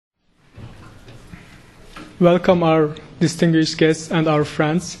welcome our distinguished guests and our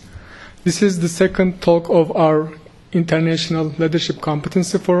friends. This is the second talk of our International Leadership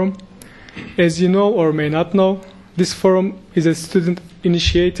Competency Forum. As you know or may not know, this forum is a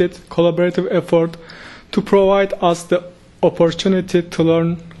student-initiated collaborative effort to provide us the opportunity to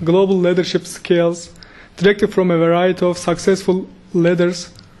learn global leadership skills directly from a variety of successful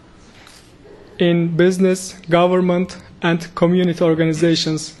leaders in business, government, and community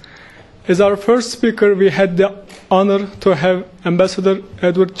organizations. As our first speaker, we had the honor to have Ambassador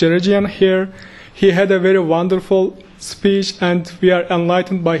Edward Jerejian here. He had a very wonderful speech, and we are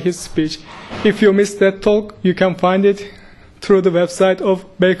enlightened by his speech. If you missed that talk, you can find it through the website of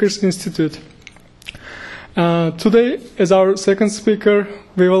Baker's Institute. Today, as our second speaker,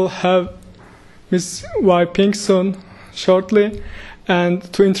 we will have Ms. Wai Ping Sun shortly. And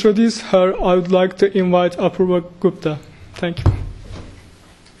to introduce her, I would like to invite Apurva Gupta. Thank you.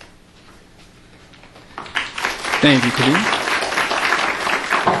 Thank you, Kadeem.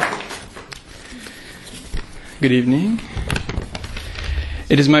 Good evening.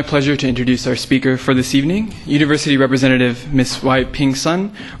 It is my pleasure to introduce our speaker for this evening. University Representative Ms. Wai Ping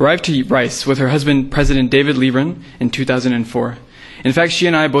Sun arrived to Rice with her husband, President David Lieberman, in 2004. In fact, she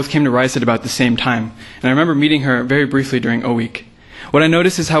and I both came to Rice at about the same time, and I remember meeting her very briefly during O Week. What I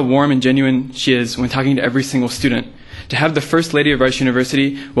noticed is how warm and genuine she is when talking to every single student. To have the First Lady of Rice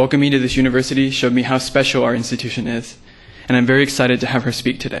University welcome me to this university showed me how special our institution is, and I'm very excited to have her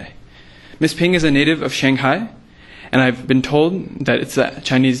speak today. Ms. Ping is a native of Shanghai, and I've been told that it's the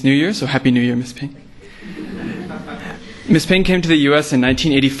Chinese New Year, so Happy New Year, Ms. Ping. Ms. Ping came to the U.S. in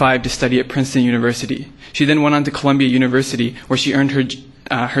 1985 to study at Princeton University. She then went on to Columbia University, where she earned her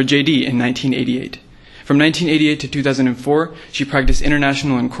JD in 1988. From 1988 to 2004, she practiced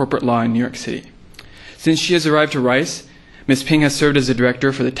international and corporate law in New York City. Since she has arrived to Rice, Ms. Ping has served as a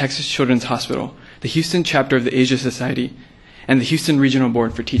director for the Texas Children's Hospital, the Houston chapter of the Asia Society, and the Houston Regional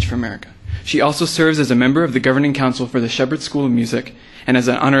Board for Teach for America. She also serves as a member of the Governing Council for the Shepherd School of Music and as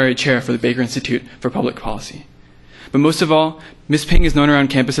an honorary chair for the Baker Institute for Public Policy. But most of all, Ms. Ping is known around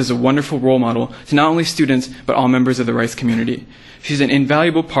campus as a wonderful role model to not only students, but all members of the Rice community. She's an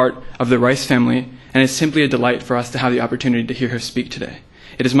invaluable part of the Rice family, and it's simply a delight for us to have the opportunity to hear her speak today.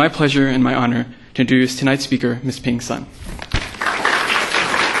 It is my pleasure and my honor to introduce tonight's speaker, Ms. Ping Sun.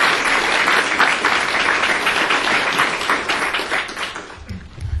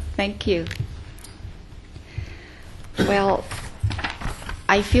 Thank you. Well,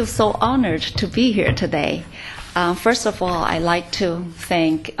 I feel so honored to be here today. First of all, I'd like to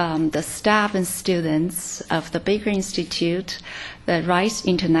thank the staff and students of the Baker Institute, the Rice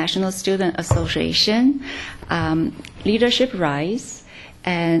International Student Association, Leadership Rice,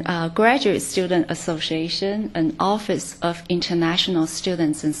 and Graduate Student Association, and Office of International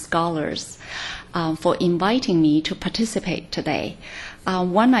Students and Scholars for inviting me to participate today.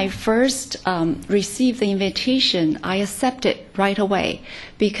 When I first received the invitation, I accepted right away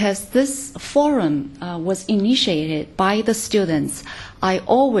because this forum was initiated by the students. I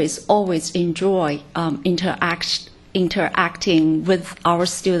always enjoy interacting with our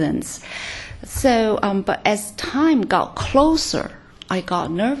students. So, but as time got closer, I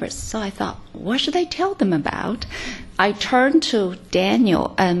got nervous. So I thought, what should I tell them about? I turned to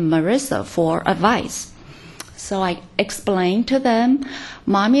Daniel and Marissa for advice. So I explained to them,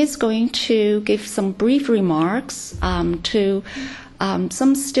 Mommy is going to give some brief remarks to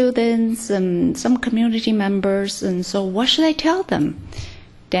some students and some community members. And so what should I tell them?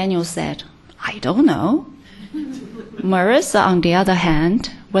 Daniel said, I don't know. Marissa, on the other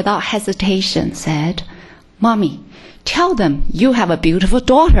hand, without hesitation, said, Mommy, tell them you have a beautiful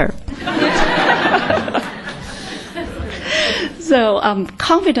daughter. So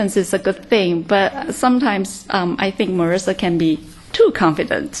confidence is a good thing, but sometimes I think Marissa can be too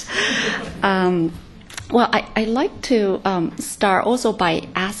confident. Well, I like to start also by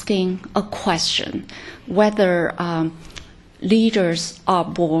asking a question, whether leaders are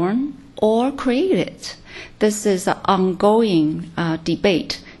born or created. This is an ongoing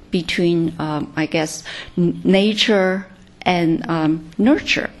debate between, I guess, nature and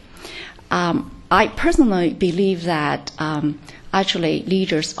nurture. I personally believe that actually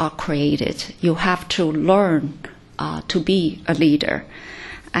leaders are created. You have to learn to be a leader.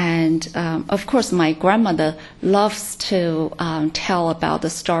 And of course, my grandmother loves to tell about the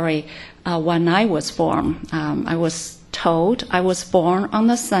story when I was born. I was told I was born on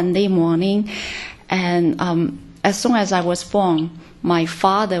a Sunday morning, and as soon as I was born, my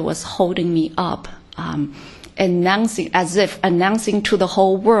father was holding me up, announcing to the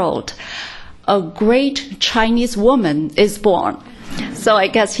whole world, a great Chinese woman is born. So I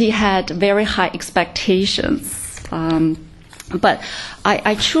guess he had very high expectations. But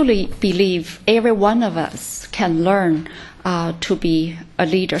I truly believe every one of us can learn to be a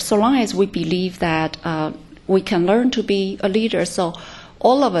leader, so long as we believe that we can learn to be a leader. So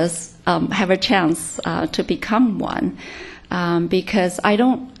all of us have a chance to become one, because I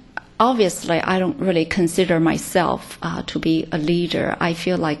don't really consider myself to be a leader. I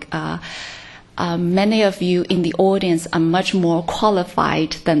feel like many of you in the audience are much more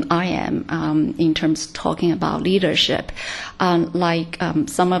qualified than I am in terms of talking about leadership. Like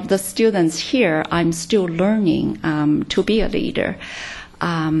some of the students here, I'm still learning to be a leader.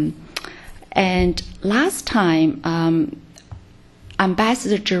 And last time,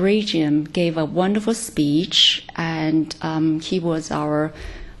 Ambassador Jaragian gave a wonderful speech, and he was our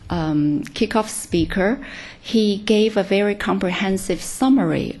kickoff speaker. He gave a very comprehensive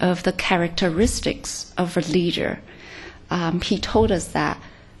summary of the characteristics of a leader. He told us that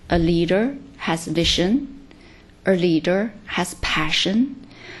a leader has vision, a leader has passion,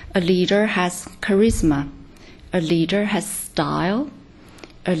 a leader has charisma, a leader has style,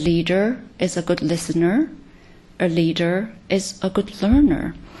 a leader is a good listener, a leader is a good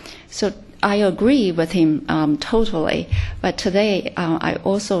learner. So I agree with him totally, but today I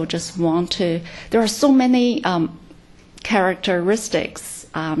also just want to, there are so many characteristics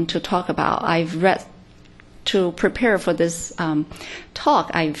to talk about. I've read, to prepare for this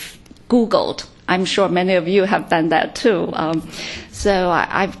talk, I've Googled. I'm sure many of you have done that too. So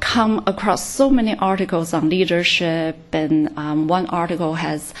I've come across so many articles on leadership, and one article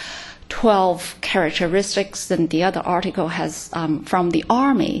has 12 characteristics, and the other article has, from the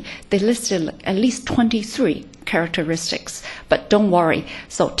Army, they listed at least 23 characteristics. But don't worry.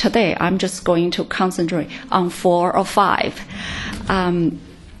 So today, I'm just going to concentrate on 4 or 5.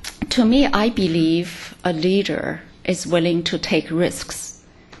 To me, I believe a leader is willing to take risks.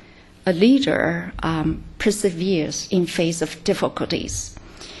 A leader perseveres in face of difficulties.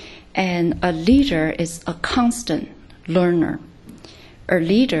 And a leader is a constant learner. A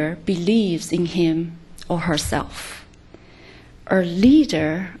leader believes in him or herself. A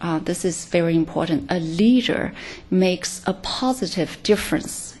leader, this is very important, a leader makes a positive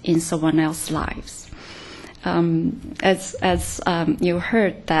difference in someone else's lives. As you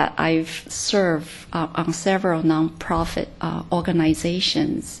heard, that I've served on several nonprofit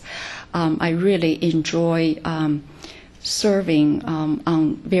organizations. I really enjoy serving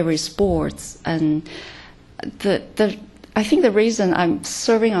on various boards, and I think the reason I'm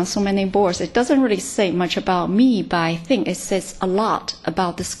serving on so many boards, it doesn't really say much about me, but I think it says a lot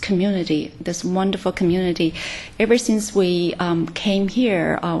about this community, this wonderful community. Ever since we came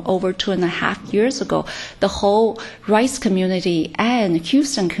here over 2.5 years ago, the whole Rice community and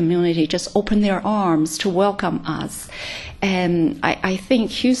Houston community just opened their arms to welcome us. And I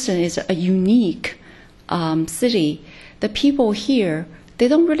think Houston is a unique city. The people here, they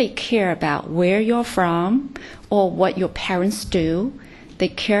don't really care about where you're from or what your parents do. They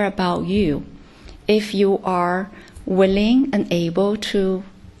care about you. If you are willing and able to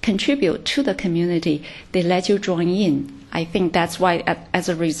contribute to the community, they let you join in. I think that's why, as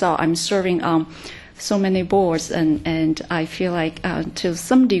a result, I'm serving on so many boards, and I feel like to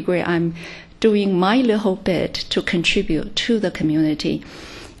some degree I'm doing my little bit to contribute to the community.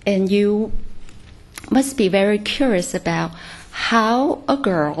 And you must be very curious about how a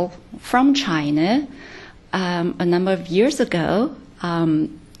girl from China a number of years ago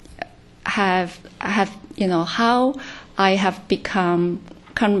how I have become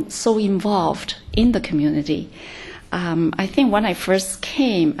so involved in the community. I think when I first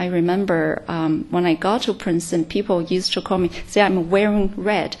came, I remember when I got to Princeton, people used to call me, say I'm wearing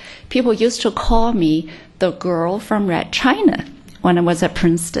red. People used to call me the girl from Red China when I was at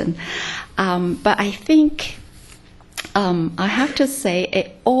Princeton. But I think I have to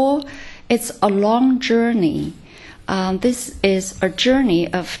say it's a long journey. This is a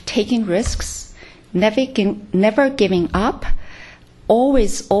journey of taking risks, never giving up,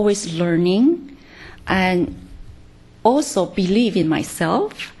 always learning, and also believe in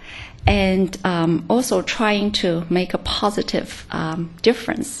myself, and also trying to make a positive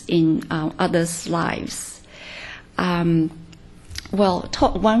difference in others' lives. When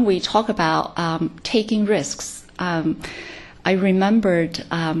we talk about taking risks, I remembered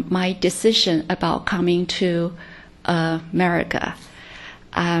my decision about coming to America.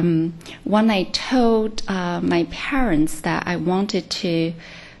 When I told my parents that I wanted to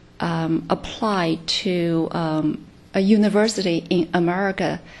apply to a university in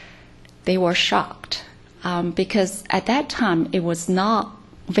America, they were shocked because at that time it was not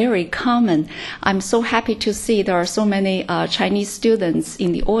very common. I'm so happy to see there are so many Chinese students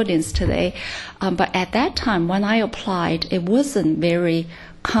in the audience today. But at that time, when I applied, it wasn't very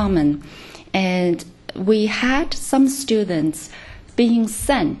common. And we had some students being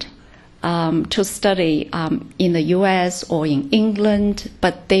sent to study in the US or in England,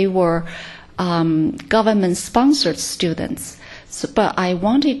 but they were government-sponsored students. So, but I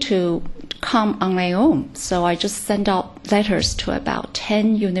wanted to come on my own, so I just sent out letters to about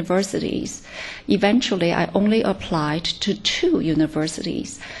 10 universities. Eventually, I only applied to 2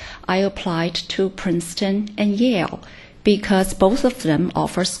 universities. I applied to Princeton and Yale because both of them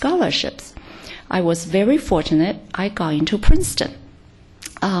offer scholarships. I was very fortunate. I got into Princeton.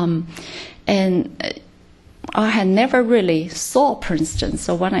 And I had never really saw Princeton,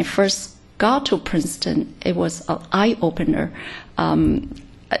 so when I first got to Princeton, it was an eye-opener.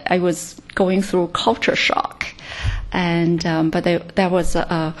 I was going through culture shock, and but that was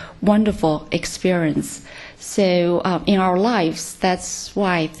a wonderful experience. So in our lives, that's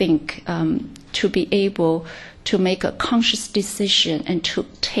why I think to be able to make a conscious decision and to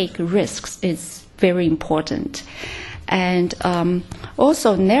take risks is very important. And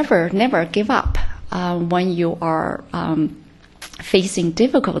also never give up when you are facing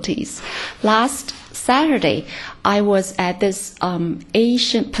difficulties. Last Saturday, I was at this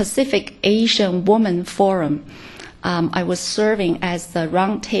Pacific Asian Women Forum. I was serving as the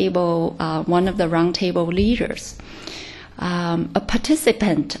one of the roundtable leaders. A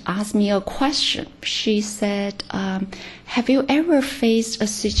participant asked me a question. She said, have you ever faced a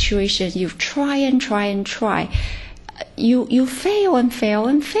situation you've tried and tried and tried? You fail and fail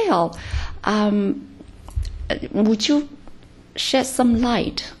and fail. Would you shed some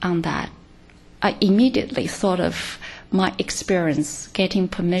light on that? I immediately thought of my experience getting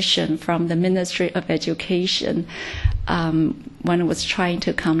permission from the Ministry of Education when I was trying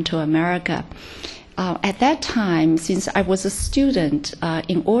to come to America. At that time, since I was a student,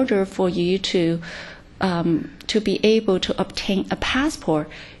 in order for you to be able to obtain a passport,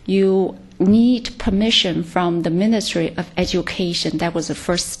 you need permission from the Ministry of Education. That was the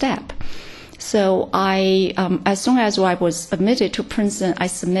first step. So as soon as I was admitted to Princeton, I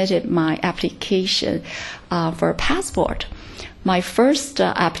submitted my application for a passport. My first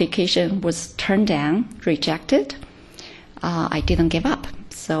application was turned down, rejected. I didn't give up,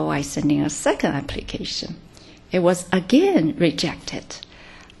 so I sent in a second application. It was again rejected.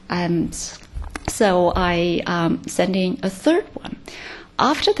 And so I sent in a third one.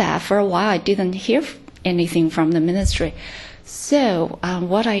 After that, for a while, I didn't hear anything from the ministry. So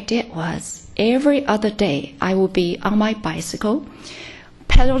what I did was every other day, I would be on my bicycle,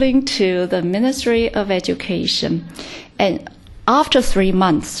 pedaling to the Ministry of Education. And after 3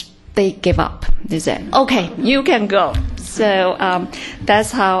 months, they gave up. They said, okay, you can go. So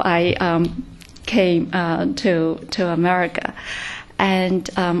that's how I came to America. And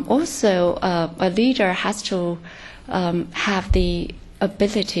also, a leader has to have the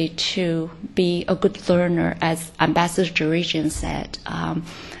ability to be a good learner, as Ambassador Juridian said.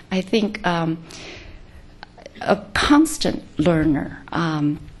 I think a constant learner.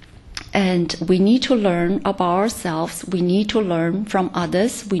 And we need to learn about ourselves. We need to learn from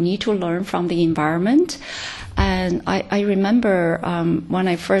others. We need to learn from the environment. And I remember when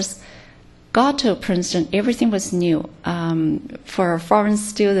I first got to Princeton, everything was new. For a foreign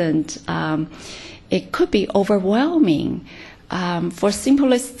student, it could be overwhelming. For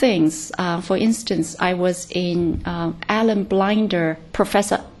simplest things, for instance, I was in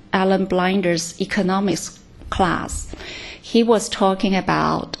Professor Alan Blinder's economics class. He was talking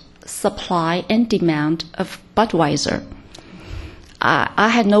about supply and demand of Budweiser. I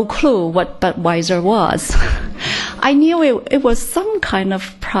had no clue what Budweiser was. I knew it was some kind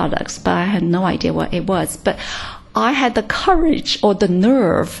of products, but I had no idea what it was. But I had the courage or the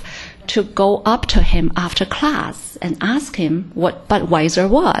nerve to go up to him after class and ask him what Budweiser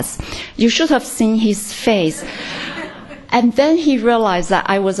was. You should have seen his face. And then he realized that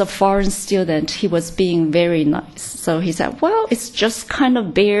I was a foreign student. He was being very nice. So he said, well, it's just kind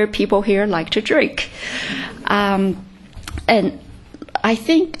of beer people here like to drink. And I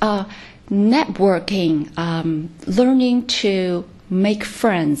think networking, learning to make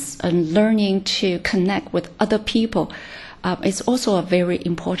friends and learning to connect with other people is also a very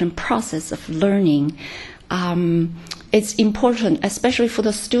important process of learning. It's important, especially for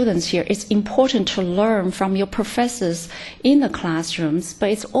the students here, it's important to learn from your professors in the classrooms, but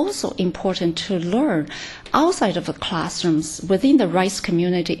it's also important to learn outside of the classrooms, within the Rice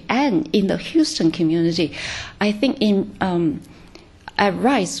community and in the Houston community. I think at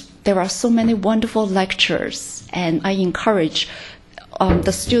Rice, there are so many wonderful lectures, and I encourage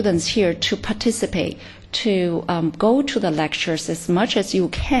the students here to participate, to go to the lectures as much as you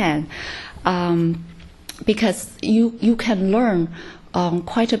can, because you can learn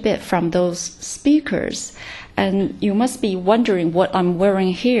quite a bit from those speakers. And you must be wondering what I'm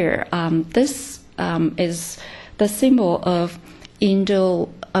wearing here. This is the symbol of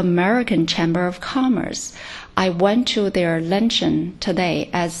Indo-American Chamber of Commerce. I went to their luncheon today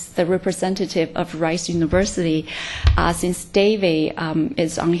as the representative of Rice University, since David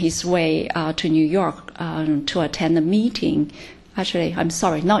is on his way to New York to attend a meeting. Actually, I'm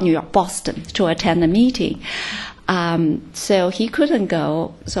sorry, not New York, Boston, to attend a meeting. So he couldn't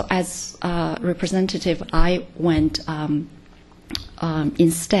go. So as representative, I went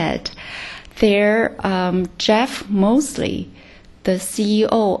instead. There, Jeff Mosley, the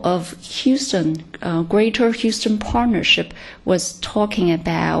CEO of Houston, Greater Houston Partnership, was talking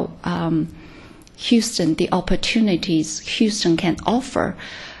about Houston, the opportunities Houston can offer.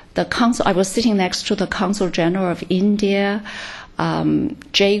 The consul, I was sitting next to the Consul General of India.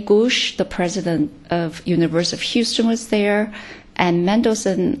 Jay Gush, the president of University of Houston, was there, and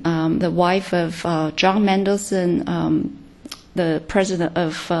Mendelsohn, the wife of John Mendelsohn, the president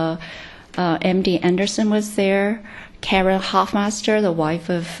of MD Anderson, was there. Karen Hoffmaster, the wife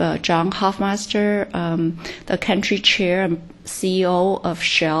of John Hoffmaster, the country chair and CEO of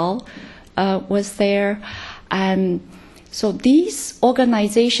Shell, was there. And so these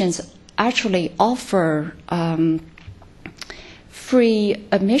organizations actually offer free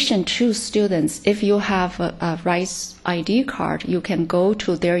admission to students. If you have a Rice ID card, you can go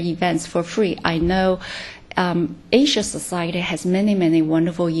to their events for free. I know Asia Society has many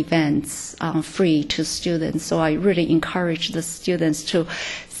wonderful events free to students, so I really encourage the students to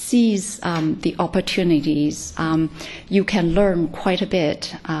seize the opportunities. You can learn quite a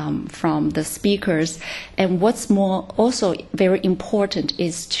bit from the speakers, and what's more also very important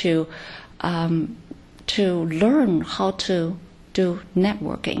is to learn how to do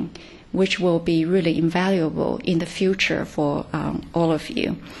networking, which will be really invaluable in the future for all of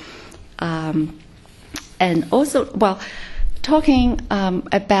you. And also, well, talking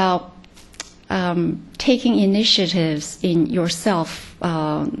about taking initiatives in yourself,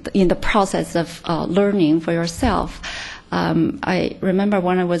 in the process of learning for yourself. I remember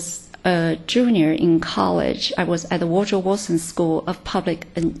when I was a junior in college, I was at the Woodrow Wilson School of Public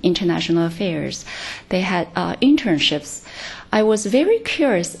and International Affairs. They had internships. I was very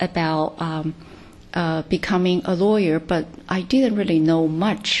curious about becoming a lawyer, but I didn't really know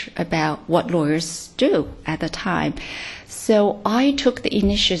much about what lawyers do at the time. So I took the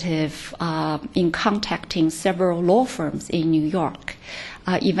initiative in contacting several law firms in New York.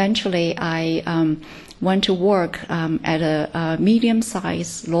 Eventually, I went to work at a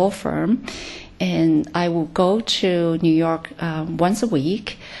medium-sized law firm, and I would go to New York once a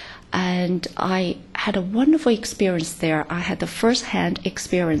week. And I had a wonderful experience there. I had the first-hand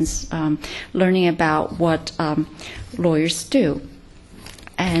experience learning about what lawyers do.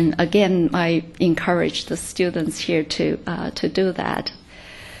 And again, I encourage the students here to do that.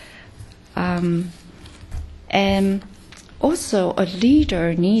 And also, a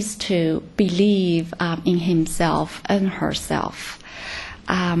leader needs to believe in himself and herself.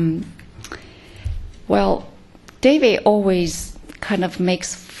 Well, David always kind of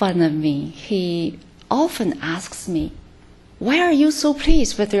makes fun of me. He often asks me, "Why are you so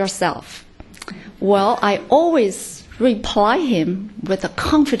pleased with yourself?" Well, I always reply him with a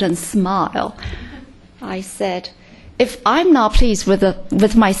confident smile. I said, "If I'm not pleased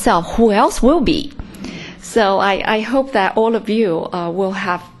with myself, who else will be?" So I hope that all of you will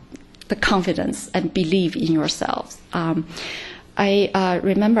have the confidence and believe in yourselves. I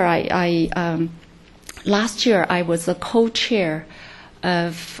remember last year I was a co-chair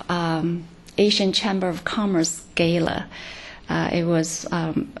of Asian Chamber of Commerce Gala. It was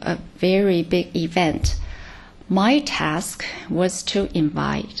a very big event. My task was to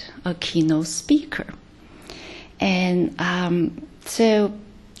invite a keynote speaker. And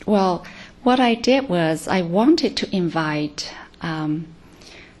what I did was I wanted to invite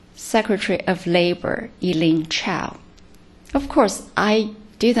Secretary of Labor, Elaine Chao. Of course, I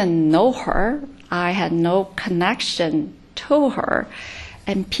didn't know her. I had no connection to her.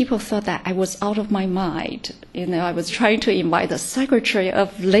 And people thought that I was out of my mind. You know, I was trying to invite the Secretary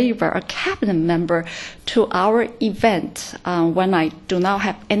of Labor, a cabinet member, to our event when I do not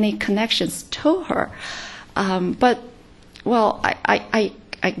have any connections to her.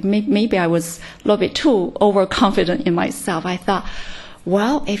 Maybe I was a little bit too overconfident in myself. I thought,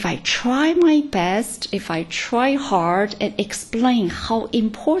 well, if I try my best, if I try hard and explain how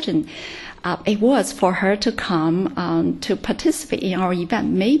important it was for her to come to participate in our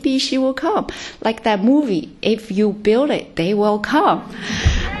event. Maybe she will come. Like that movie, if you build it, they will come.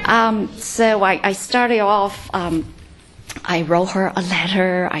 So I started off, I wrote her a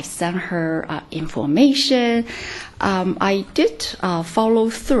letter, I sent her information. I did follow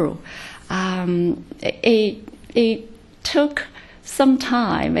through. It took some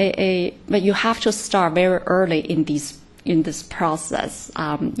time, but you have to start very early in this process.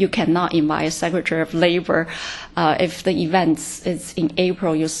 You cannot invite a Secretary of Labor. If the event is in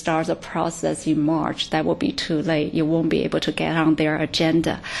April, you start the process in March. That will be too late. You won't be able to get on their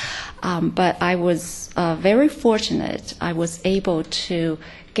agenda. But I was very fortunate. I was able to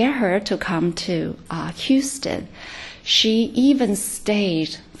get her to come to Houston. She even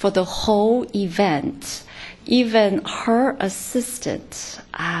stayed for the whole event. Even her assistant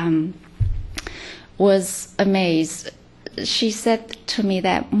was amazed. She said to me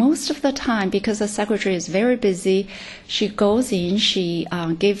that most of the time, because the secretary is very busy, she goes in, she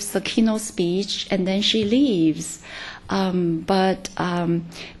gives the keynote speech, and then she leaves. But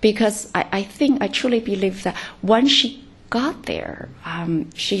because I truly believe that once she got there,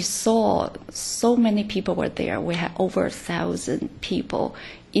 she saw so many people were there. We had over 1,000 people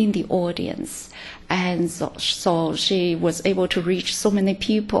in the audience. And so she was able to reach so many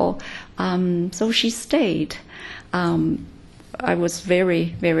people. So she stayed. I was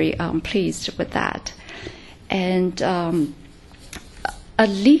very, very pleased with that. And a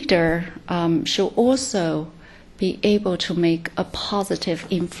leader should also be able to make a positive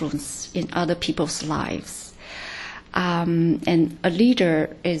influence in other people's lives. And a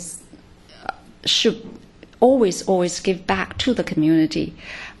leader should always give back to the community.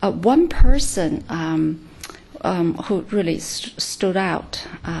 One person who really stood out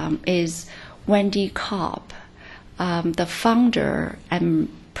is Wendy Cobb, the founder and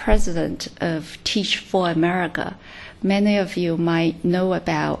president of Teach for America. Many of you might know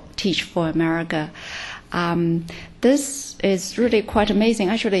about Teach for America. This is really quite amazing.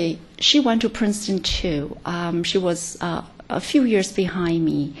 Actually, she went to Princeton too. She was a few years behind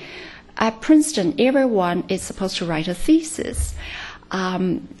me. At Princeton, everyone is supposed to write a thesis.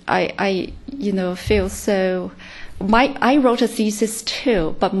 I feel so. I wrote a thesis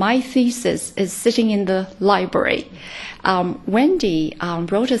too, but my thesis is sitting in the library. Wendy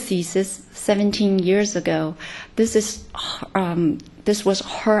wrote a thesis 17 years ago. This was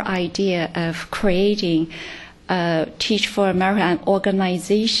her idea of creating Teach for America, an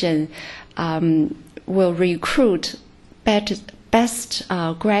organization will recruit best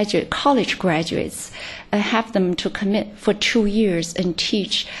college graduates and have them to commit for 2 years and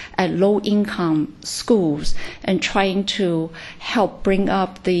teach at low-income schools and trying to help bring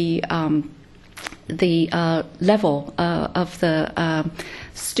up the level of the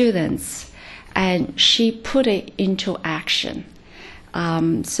students. And she put it into action.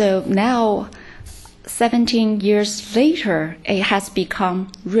 So now, 17 years later, it has become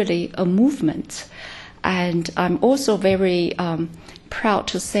really a movement. And I'm also very proud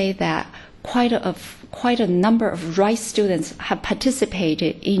to say that quite a number of Rice students have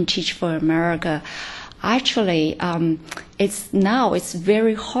participated in Teach for America. Actually, it's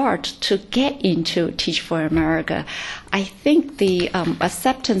very hard to get into Teach for America. I think the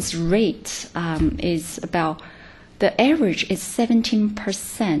acceptance rate is about, the average is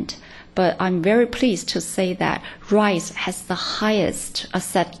 17%. But I'm very pleased to say that Rice has the highest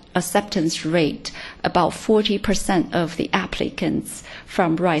acceptance rate. About 40% of the applicants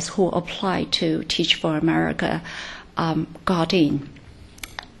from Rice who applied to Teach for America got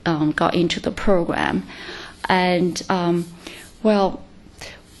into the program. And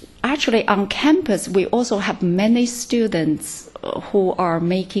actually on campus, we also have many students who are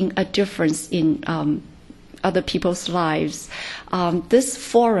making a difference in other people's lives. This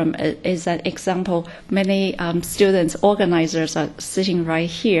forum is an example. Many students, organizers are sitting right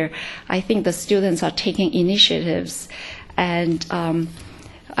here. I think the students are taking initiatives. And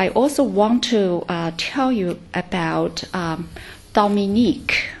I also want to tell you about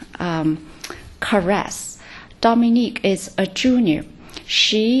Dominique Caress. Dominique is a junior.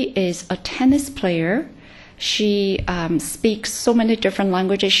 She is a tennis player. She speaks so many different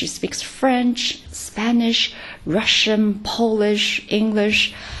languages. She speaks French, Spanish, Russian, Polish,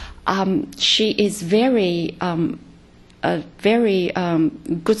 English. She is a very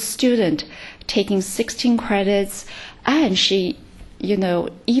good student, taking 16 credits, and she,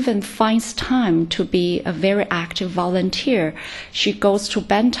 even finds time to be a very active volunteer. She goes to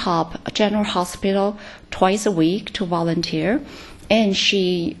Bentop General Hospital twice a week to volunteer, and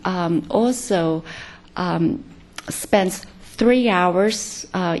she also spends 3 hours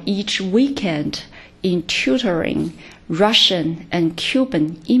each weekend in tutoring Russian and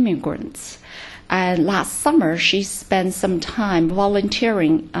Cuban immigrants. And last summer, she spent some time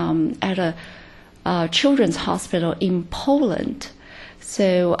volunteering at a children's hospital in Poland.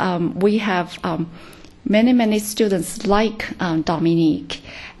 So we have many students like Dominique.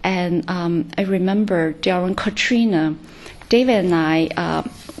 And I remember during Katrina, David and I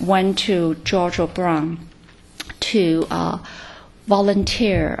went to Georgia Brown to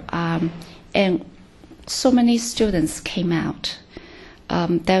volunteer, and so many students came out.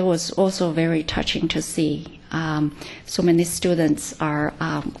 That was also very touching to see. So many students are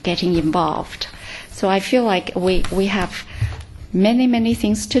getting involved. So I feel like we have many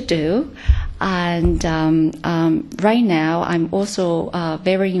things to do. And right now, I'm also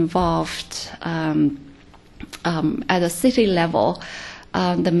very involved at the city level.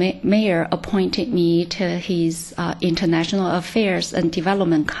 The mayor appointed me to his International Affairs and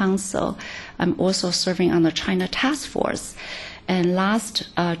Development Council. I'm also serving on the China Task Force. And last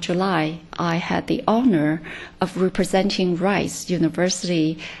July, I had the honor of representing Rice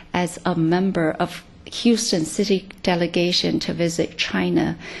University as a member of Houston City delegation to visit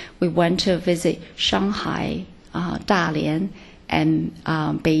China. We went to visit Shanghai, Dalian, and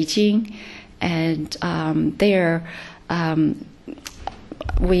Beijing. And there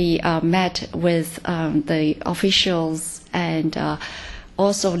we met with the officials and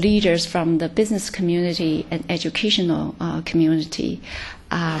also leaders from the business community and educational community.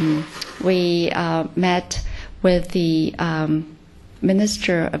 We met with the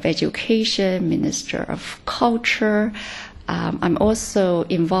Minister of Education, Minister of Culture. I'm also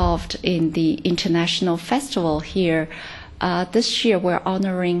involved in the international festival here. This year we're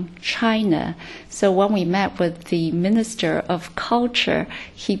honoring China. So when we met with the Minister of Culture,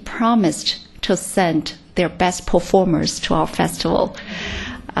 he promised to send their best performers to our festival.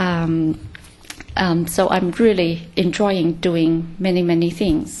 So I'm really enjoying doing many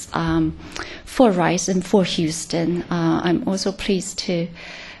things for Rice and for Houston. I'm also pleased to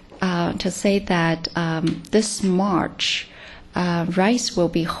say that this March, Rice will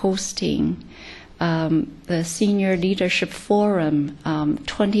be hosting the Senior Leadership Forum.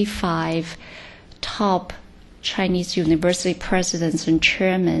 25 top Chinese university presidents and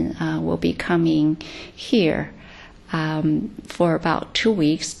chairmen will be coming here for about 2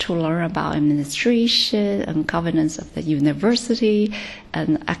 weeks to learn about administration and governance of the university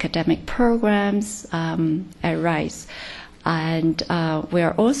and academic programs at Rice. And we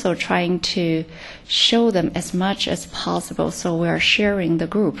are also trying to show them as much as possible. So we are sharing the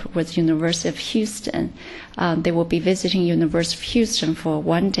group with University of Houston. They will be visiting University of Houston for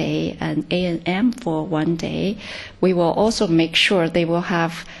 1 day and A&M for 1 day. We will also make sure they will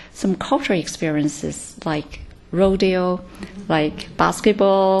have some cultural experiences like rodeo, like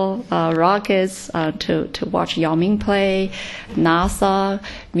basketball, Rockets, to watch Yao Ming play, NASA,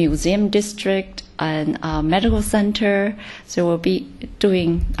 Museum District, and Medical Center. So we'll be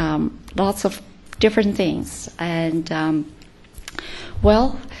doing lots of different things. And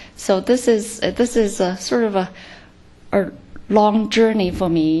so this is a sort of a long journey for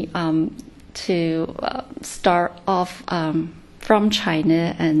me to start off from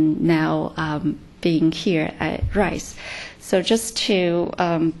China and now being here at Rice. So just to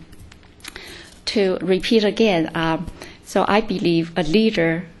repeat again, so I believe a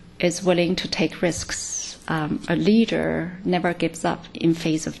leader is willing to take risks. A leader never gives up in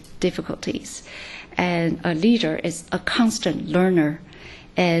face of difficulties. And a leader is a constant learner.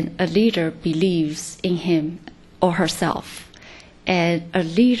 And a leader believes in him or herself. And a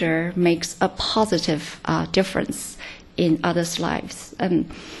leader makes a positive difference in others' lives.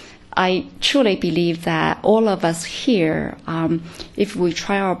 And I truly believe that all of us here, if we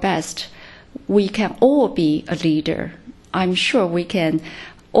try our best, we can all be a leader. I'm sure we can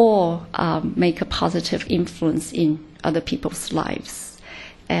all make a positive influence in other people's lives.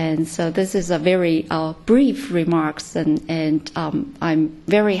 And so this is a very brief remarks, and I'm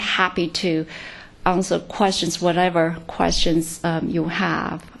very happy to answer questions, whatever questions you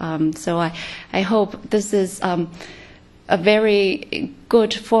have. So I hope this is a very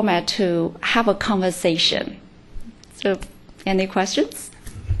good format to have a conversation. So, any questions?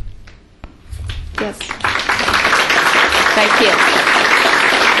 Yes. Thank you.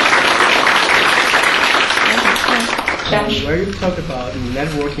 Where you talk about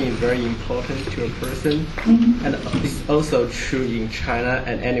networking is very important to a person, and it's also true in China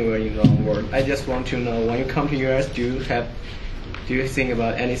and anywhere in the world. I just want to know, when you come to US, do you think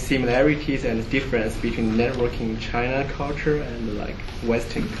about any similarities and difference between networking China culture and like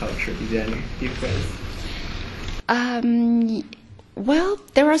Western culture? Is there any difference? Well,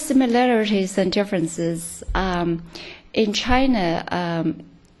 there are similarities and differences. In China,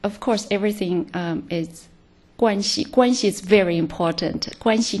 of course, everything is 关系. 关系 is very important.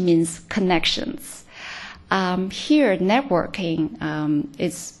 关系 means connections. Here, networking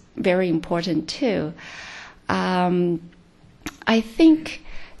is very important too. I think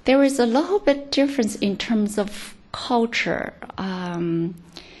there is a little bit difference in terms of culture.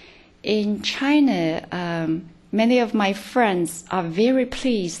 In China, many of my friends are very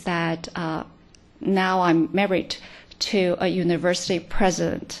pleased that now I'm married to a university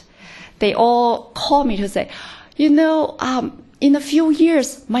president. They all call me to say, in a few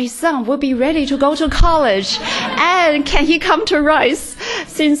years, my son will be ready to go to college, and can he come to Rice?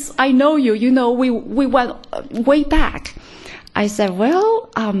 Since I know you, we went way back. I said, well,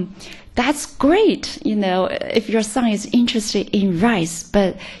 that's great, if your son is interested in Rice,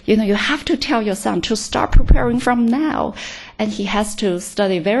 but, you have to tell your son to start preparing from now. And he has to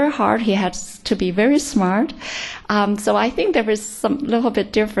study very hard. He has to be very smart. So I think there is some little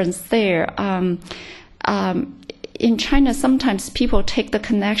bit difference there. In China, sometimes people take the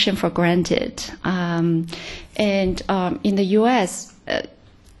connection for granted. And in the U.S.,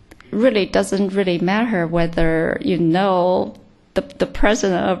 really doesn't really matter whether you know the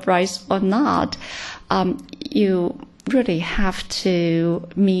president of Rice or not. You really have to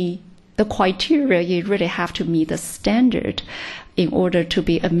meet the criteria. You really have to meet the standard in order to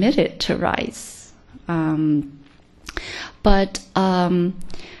be admitted to Rice.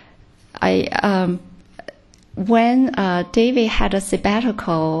 When David had a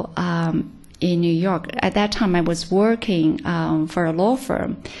sabbatical in New York, at that time I was working for a law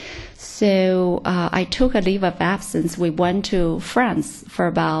firm. So I took a leave of absence. We went to France for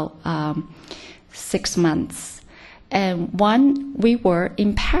about 6 months. And when we were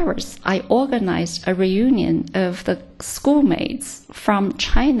in Paris, I organized a reunion of the schoolmates from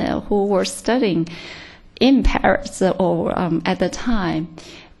China who were studying in Paris or at the time.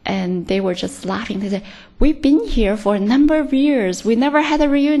 And they were just laughing. They said, we've been here for a number of years. We never had a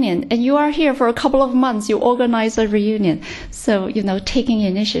reunion. And you are here for a couple of months. You organize a reunion. So, taking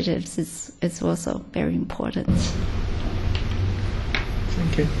initiatives is also very important.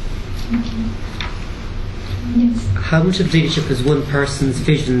 Thank you. Yes. How much of leadership is one person's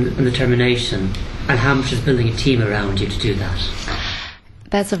vision and determination? And how much is building a team around you to do that?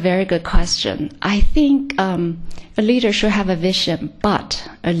 That's a very good question. I think a leader should have a vision, but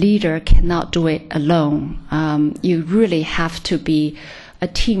a leader cannot do it alone. You really have to be a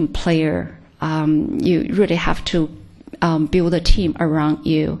team player. You really have to build a team around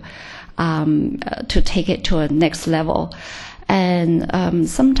you to take it to a next level. And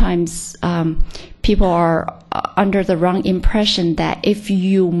sometimes people are under the wrong impression that if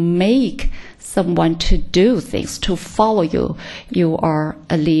you make someone to do things, to follow you, you are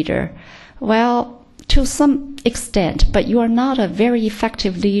a leader. Well, to some extent, but you are not a very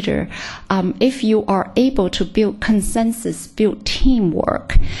effective leader if you are able to build consensus, build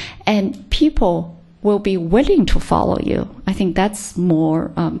teamwork, and people will be willing to follow you. I think that's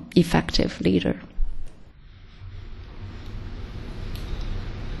more effective leader.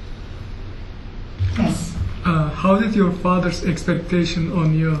 Yes. How did your father's expectation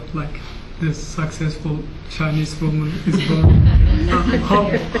on you, like this successful Chinese woman is born,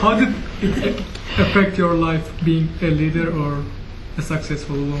 how did it affect your life being a leader or a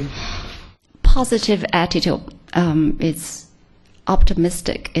successful woman? Positive attitude. It's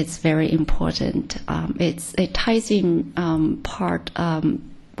optimistic. It's very important. It ties in part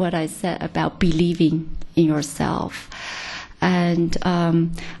what I said about believing in yourself. And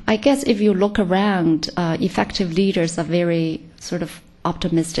I guess if you look around, effective leaders are very sort of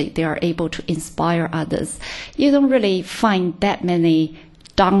optimistic. They are able to inspire others. You don't really find that many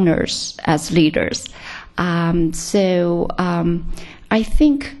downers as leaders. So I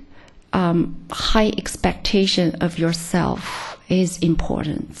think high expectation of yourself is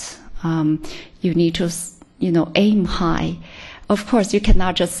important. You need to, aim high. Of course, you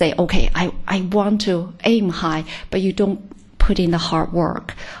cannot just say, okay, I want to aim high, but you don't put in the hard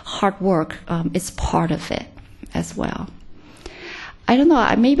work. Hard work is part of it as well. I don't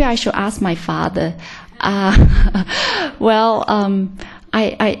know, maybe I should ask my father. Well,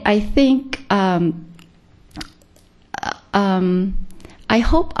 I think I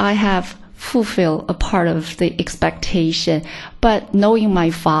hope I have fulfilled a part of the expectation, but knowing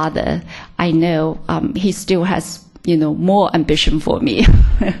my father, I know he still has, more ambition for me.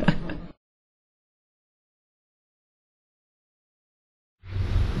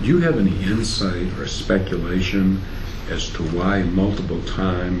 Do you have any insight or speculation as to why multiple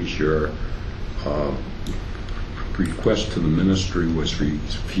times your request to the ministry was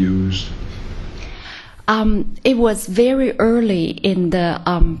refused? It was very early in the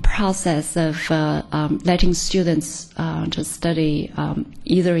process of letting students to study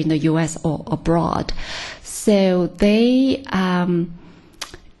either in the U.S. or abroad. So they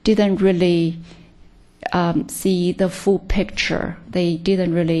didn't really see the full picture. They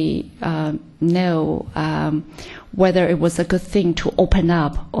didn't really know whether it was a good thing to open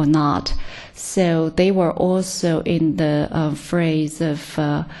up or not. So they were also in the phase of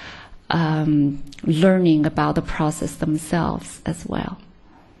learning about the process themselves as well.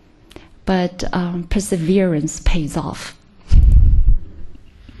 But perseverance pays off.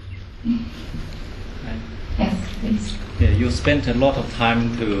 Yes, please. Yeah, you spent a lot of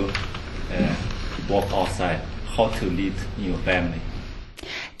time to walk outside. How to lead in your family?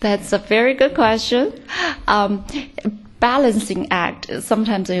 That's a very good question. Balancing act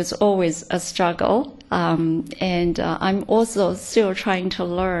sometimes is always a struggle, and I'm also still trying to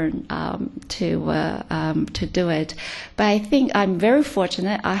learn to do it. But I think I'm very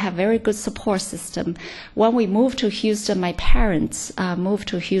fortunate. I have a very good support system. When we moved to Houston, my parents moved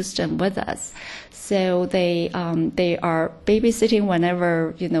to Houston with us. So they are babysitting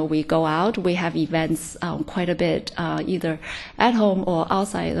whenever we go out. We have events quite a bit, either at home or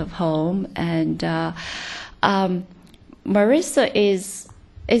outside of home. And Marissa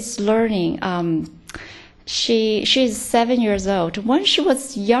is learning. She's 7 years old. When she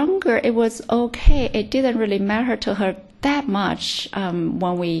was younger, it was okay. It didn't really matter to her that much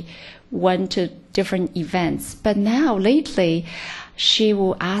when we went to different events. But now, lately, she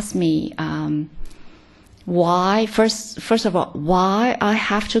will ask me. Why, first of all, why I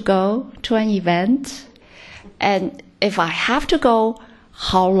have to go to an event, and if I have to go,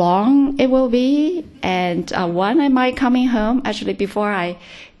 how long it will be, and when am I coming home? Actually, before I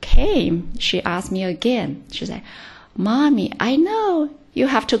came, she asked me again. She said, "Mommy, I know you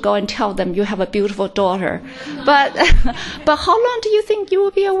have to go and tell them you have a beautiful daughter, but how long do you think you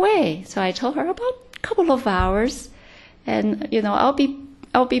will be away?" So I told her about a couple of hours, and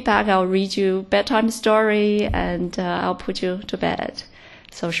I'll be back. I'll read you bedtime story, and I'll put you to bed.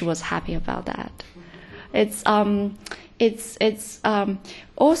 So she was happy about that. It's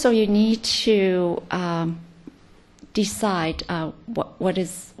also you need to decide what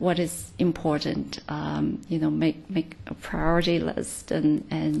is important. Make a priority list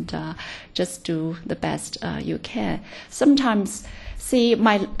and just do the best you can. Sometimes, see,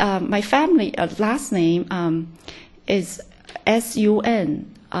 my family last name is S-U-N,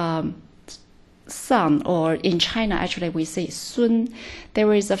 son, or in China, actually, we say Sun.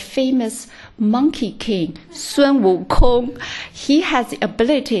 There is a famous monkey king, Sun Wukong. He has the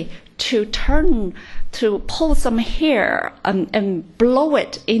ability to pull some hair and blow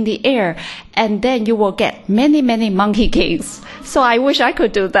it in the air, and then you will get many, many monkey kings. So I wish I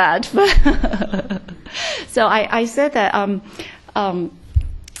could do that. So I said that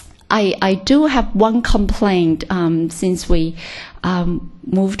I do have one complaint since we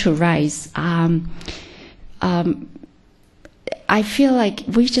moved to Rice. I feel like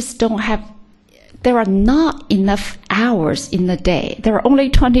we just don't have, there are not enough hours in the day. There are only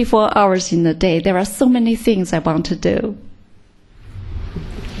 24 hours in the day. There are so many things I want to do.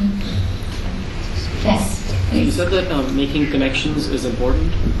 Yes. You said that making connections is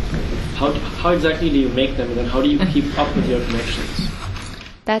important. How exactly do you make them, and then how do you keep up with your connections?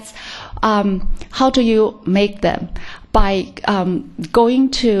 That's how do you make them? By going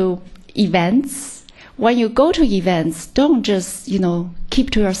to events. When you go to events, don't just keep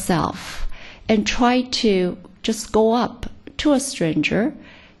to yourself, and try to just go up to a stranger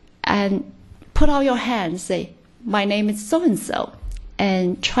and put out your hand, say, "My name is so and so,"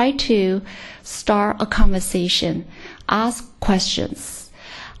 and try to start a conversation, ask questions.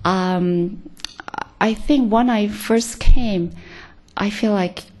 I think when I first came, I feel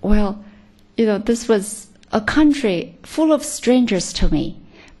like, this was a country full of strangers to me.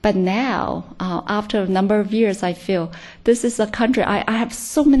 But now, after a number of years, I feel this is a country, I have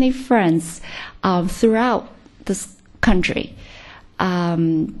so many friends throughout this country.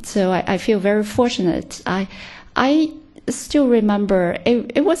 So I feel very fortunate. I still remember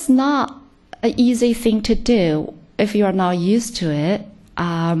it was not an easy thing to do if you are not used to it.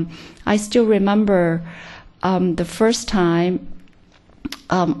 I still remember the first time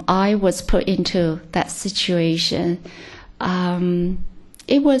I was put into that situation.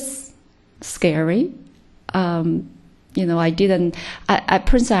 It was scary. At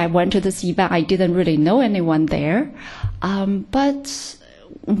Princeton, I went to this event. I didn't really know anyone there. But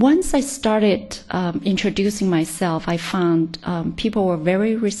once I started introducing myself, I found people were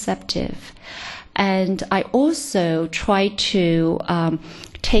very receptive. And I also try to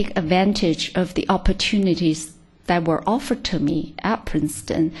take advantage of the opportunities that were offered to me at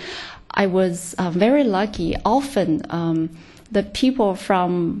Princeton. I was very lucky. Often the people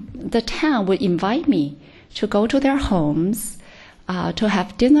from the town would invite me to go to their homes, to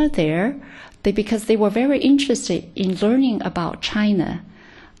have dinner there, because they were very interested in learning about China.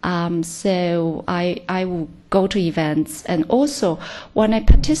 So I will go to events. And also, when I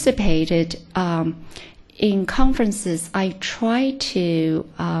participated in conferences, I try to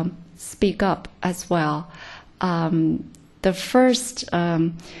speak up as well. The first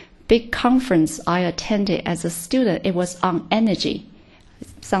big conference I attended as a student, it was on energy.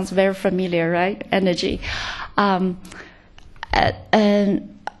 Sounds very familiar, right? Energy. And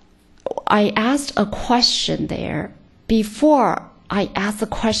I asked a question there. Before I asked the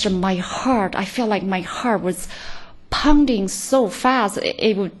question, I felt like my heart was pounding so fast.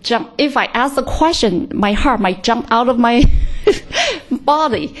 It would jump. If I asked the question, my heart might jump out of my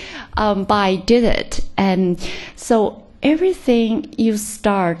body. But I did it. And so everything you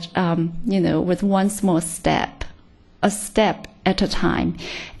start, with one small step, a step at a time.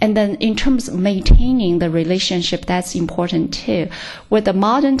 And then in terms of maintaining the relationship, that's important too. With the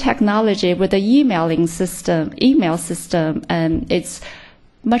modern technology, with the email system, it's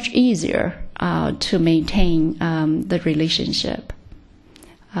much easier to maintain the relationship.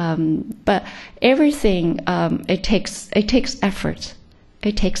 But everything, it takes effort.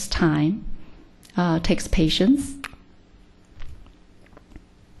 It takes time. Takes patience.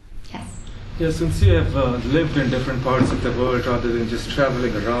 Yeah, since you have lived in different parts of the world rather than just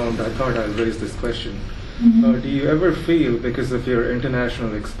traveling around, I thought I'd raise this question. Do you ever feel, because of your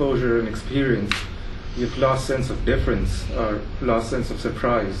international exposure and experience, you've lost sense of difference or lost sense of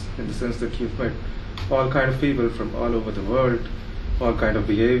surprise, in the sense that you've met all kind of people from all over the world, all kind of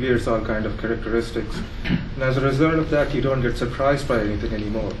behaviors, all kind of characteristics, and as a result of that, you don't get surprised by anything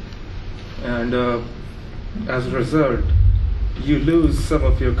anymore. And as a result, you lose some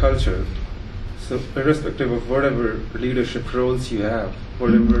of your culture. So irrespective of whatever leadership roles you have,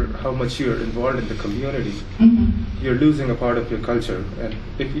 whatever, how much you're involved in the community, you're losing a part of your culture. And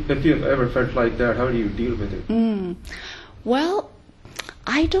if you've ever felt like that, how do you deal with it? Well,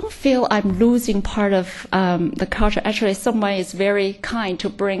 I don't feel I'm losing part of the culture. Actually, someone is very kind to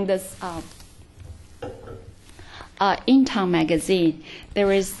bring this In Town magazine.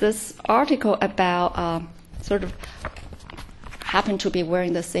 There is this article about sort of happen to be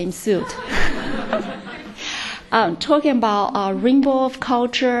wearing the same suit. Talking about rainbow of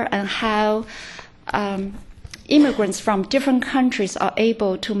culture and how immigrants from different countries are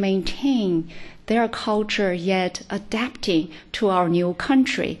able to maintain their culture yet adapting to our new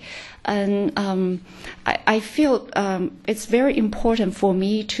country. And I feel it's very important for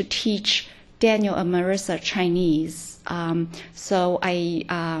me to teach Daniel and Marissa Chinese. So I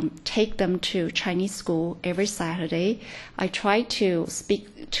take them to Chinese school every Saturday. I try to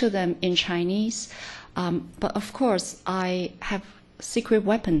speak to them in Chinese. But of course, I have a secret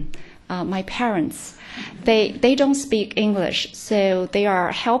weapon. My parents, they don't speak English, so they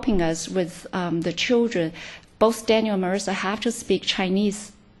are helping us with the children. Both Daniel and Marissa have to speak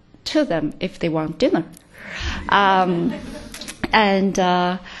Chinese to them if they want dinner. And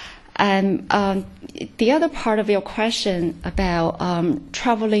the other part of your question about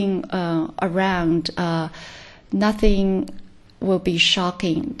traveling around, nothing will be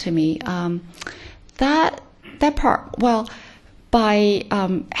shocking to me. That part, well, by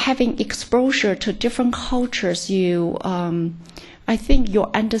having exposure to different cultures, I think your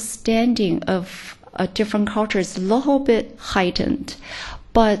understanding of a different culture is a little bit heightened.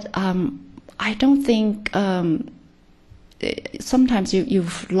 But I don't think sometimes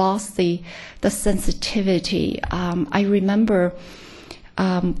you've lost the sensitivity. I remember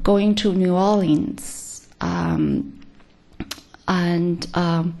going to New Orleans and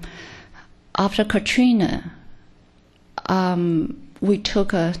after Katrina, we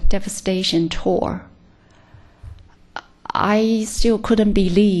took a devastation tour. I still couldn't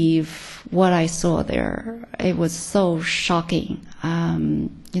believe what I saw there. It was so shocking,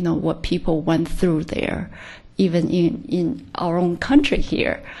 what people went through there, even in our own country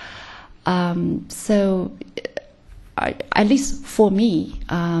here. So, at least for me,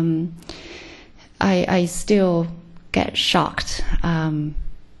 I still get shocked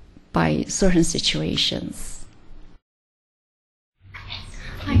by certain situations.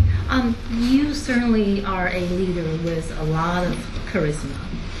 Hi. You certainly are a leader with a lot of charisma.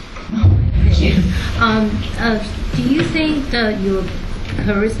 Thank you. Do you think that your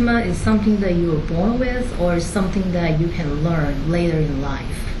charisma is something that you were born with, or is something that you can learn later in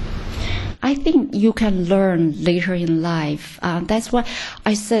life? I think you can learn later in life. That's why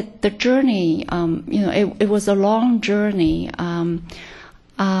I said the journey, it was a long journey.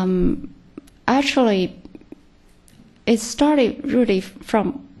 Actually, it started really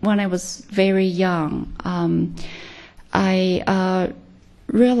from when I was very young. I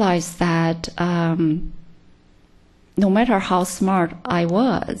realized that no matter how smart I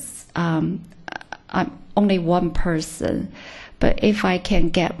was, I'm only one person. But if I can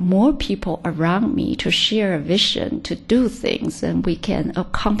get more people around me to share a vision, to do things, then we can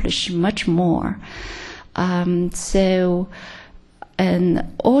accomplish much more. And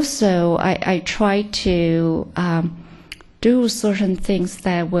also I try to do certain things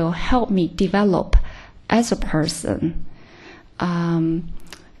that will help me develop as a person.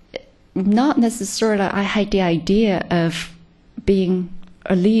 Not necessarily I had the idea of being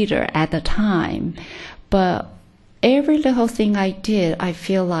a leader at the time, but every little thing I did, I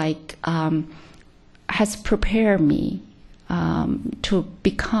feel like has prepared me to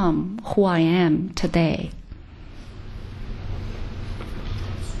become who I am today.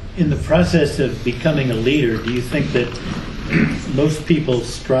 In the process of becoming a leader, do you think that most people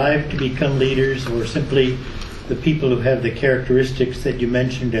strive to become leaders, or simply the people who have the characteristics that you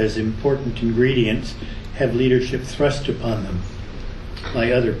mentioned as important ingredients have leadership thrust upon them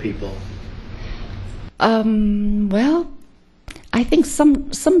by other people? Well, I think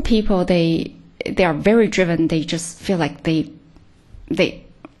some people they are very driven. They just feel like they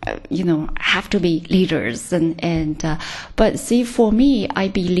have to be leaders, but see, for me, I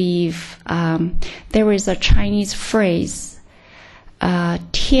believe there is a Chinese phrase,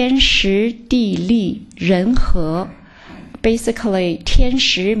 天时地利人和. Basically, 天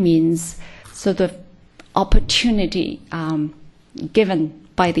时 means sort of opportunity given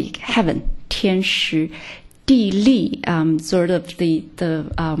by the heaven. 天时地利, sort of the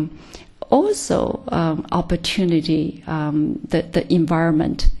also opportunity, the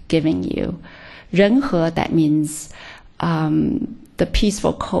environment giving you. 人和, that means the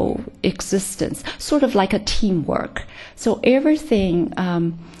peaceful coexistence, sort of like a teamwork. So everything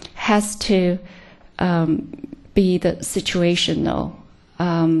has to be the situational.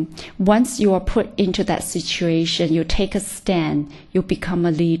 Once you are put into that situation, you take a stand, you become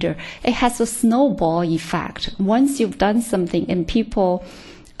a leader. It has a snowball effect. Once you've done something and people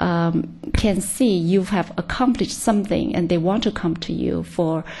can see you have accomplished something, and they want to come to you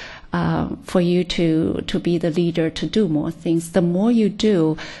for you to be the leader, to do more things. The more you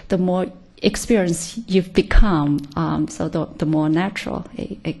do, the more experience you've become, so the more natural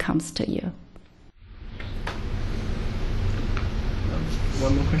it comes to you.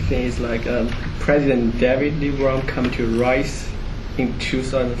 One more question is like President David Lebron come to Rice in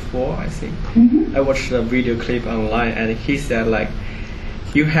 2004, I think. Mm-hmm. I watched a video clip online, and he said like,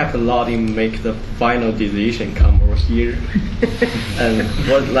 you have a lot to make the final decision come over here. And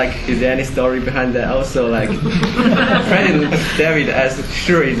what, like, is there any story behind that? Also, like, President David, as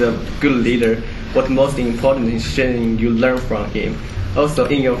sure is a good leader, what most important is thing you learn from him? Also,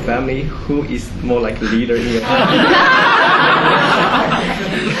 in your family, who is more like a leader in your family?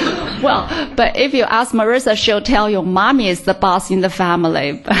 Well, but if you ask Marissa, she'll tell you mommy is the boss in the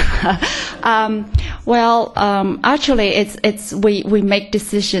family. Actually, it's we make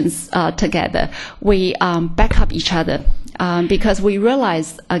decisions together. We back up each other. Because we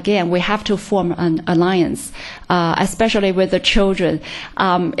realize, again, we have to form an alliance, especially with the children.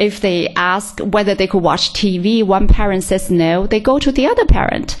 If they ask whether they could watch TV, one parent says no, they go to the other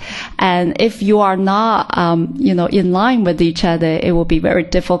parent. And if you are not, in line with each other, it will be very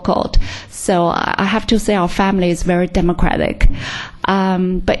difficult. So I have to say our family is very democratic.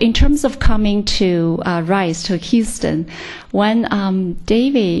 But in terms of coming to Rice, to Houston, when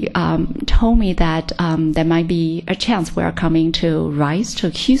David told me that there might be a chance we are coming to Rice, to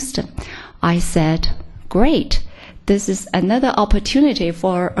Houston, I said, great. This is another opportunity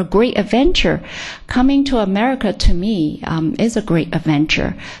for a great adventure. Coming to America, to me, is a great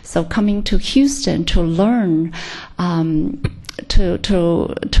adventure. So coming to Houston to learn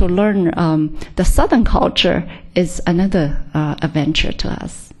to learn the Southern culture is another adventure to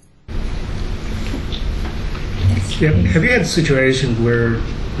us. Yeah. Have you had a situation where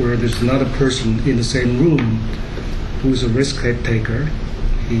there's another person in the same room who's a risk taker?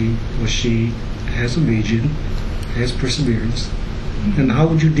 He or she has a vision, has perseverance, and how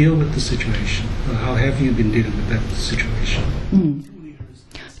would you deal with the situation? How have you been dealing with that situation?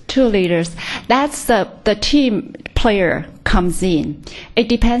 Two leaders. That's the team player comes in. It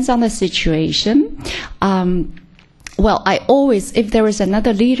depends on the situation. I always, if there is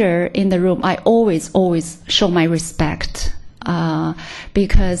another leader in the room, I always show my respect.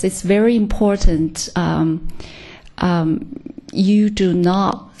 because it's very important. You do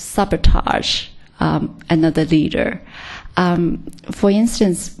not sabotage another leader. For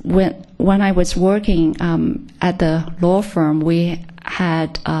instance, when I was working at the law firm, we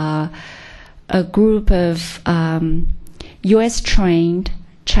had a group of U.S. trained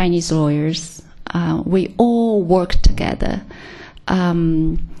Chinese lawyers. We all worked together.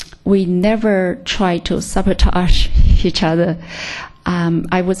 We never tried to sabotage each other.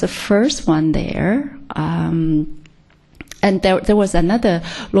 I was the first one there. And there was another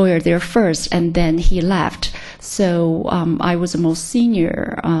lawyer there first, and then he left. So I was the most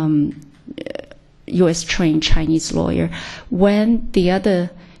senior U.S. trained Chinese lawyer. When the other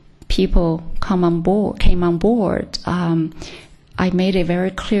people came on board, I made it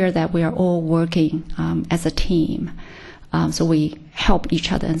very clear that we are all working as a team. So we help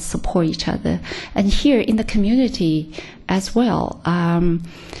each other and support each other. And here in the community as well,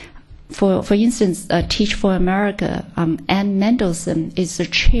 for instance, Teach for America, Ann Mendelsohn is the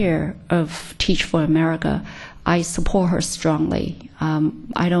chair of Teach for America. I support her strongly. I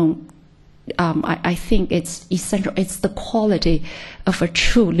think it's essential. It's the quality of a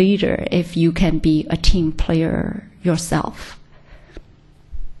true leader if you can be a team player yourself.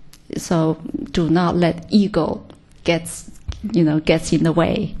 So do not let ego gets in the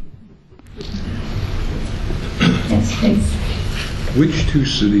way. Yes, please. Which two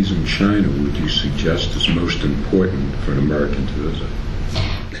cities in China would you suggest as most important for an American to visit?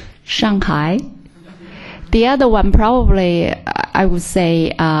 Shanghai. The other one probably I would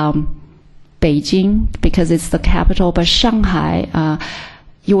say Beijing, because it's the capital, but Shanghai,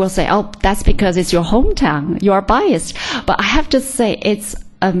 you will say, oh, that's because it's your hometown. You are biased. But I have to say it's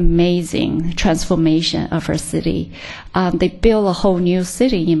amazing transformation of our city. They built a whole new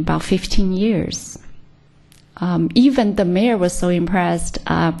city in about 15 years. Even the mayor was so impressed.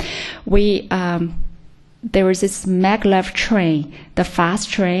 There was this maglev train, the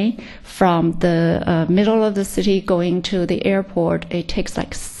fast train from the middle of the city going to the airport. It takes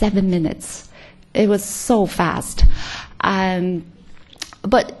like 7 minutes. It was so fast.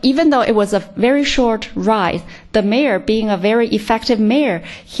 But even though it was a very short ride, the mayor, being a very effective mayor,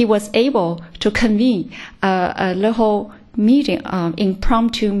 he was able to convene a little meeting,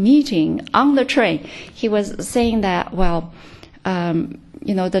 impromptu meeting on the train. He was saying that, well,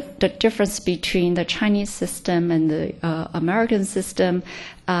 the difference between the Chinese system and the American system,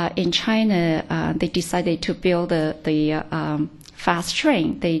 in China, they decided to build the fast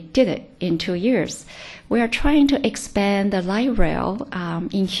train. They did it in 2 years. We are trying to expand the light rail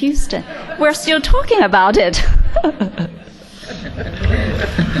in Houston. We're still talking about it.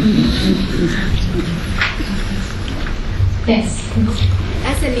 Yes.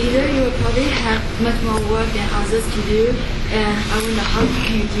 As a leader, you will probably have much more work than others to do. And I wonder, how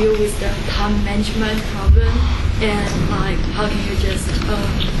can you deal with the time management problem? And how can you just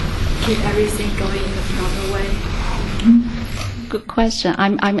keep everything going in the proper way? Good question.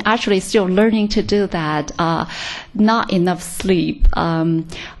 I'm actually still learning to do that. Not enough sleep.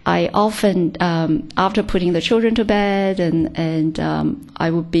 I often, after putting the children to bed, and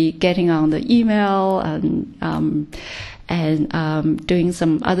I would be getting on the email and doing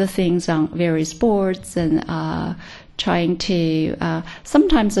some other things on various boards, and trying to,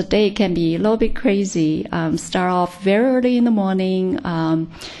 sometimes the day can be a little bit crazy. Start off very early in the morning,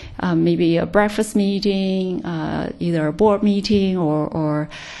 maybe a breakfast meeting, either a board meeting or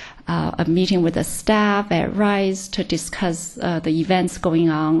a meeting with the staff at RISE to discuss the events going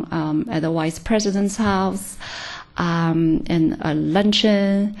on at the Vice President's house, and a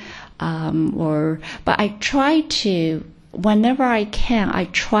luncheon, but I try to, whenever I can, I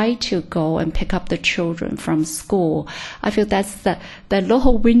try to go and pick up the children from school. I feel that's the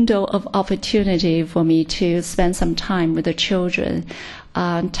little window of opportunity for me to spend some time with the children.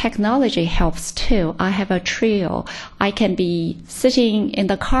 Technology helps too. I have a trio. I can be sitting in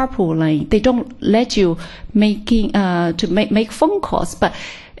the carpool lane. They don't let you make phone calls, but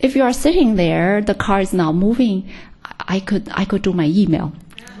if you are sitting there, the car is not moving, I could do my email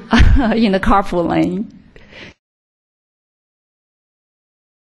in the carpool lane.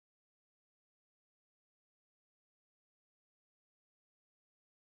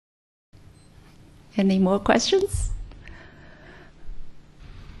 Any more questions?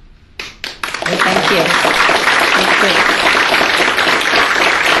 Thank you.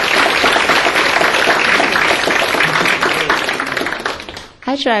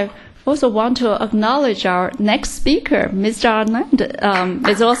 Actually, I also want to acknowledge our next speaker, Mr. Anand,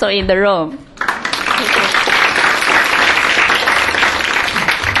 is also in the room.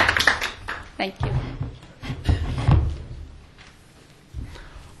 Thank you.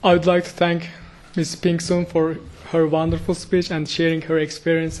 I would like to thank Ms. Ping-Sun for her wonderful speech and sharing her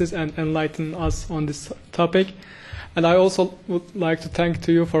experiences and enlightening us on this topic. And I also would like to thank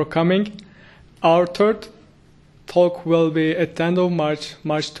to you for coming. Our third talk will be at the end of March,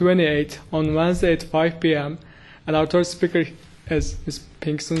 March 28, on Wednesday at 5 p.m. And our third speaker, as Ms.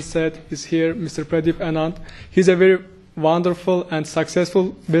 Ping-Sun said, is here, Mr. Pradeep Anand. He's a very wonderful and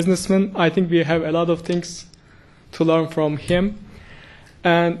successful businessman. I think we have a lot of things to learn from him.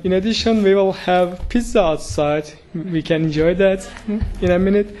 And in addition, we will have pizza outside. We can enjoy that in a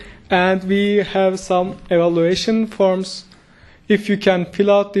minute. And we have some evaluation forms. If you can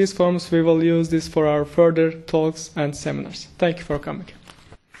fill out these forms, we will use this for our further talks and seminars. Thank you for coming.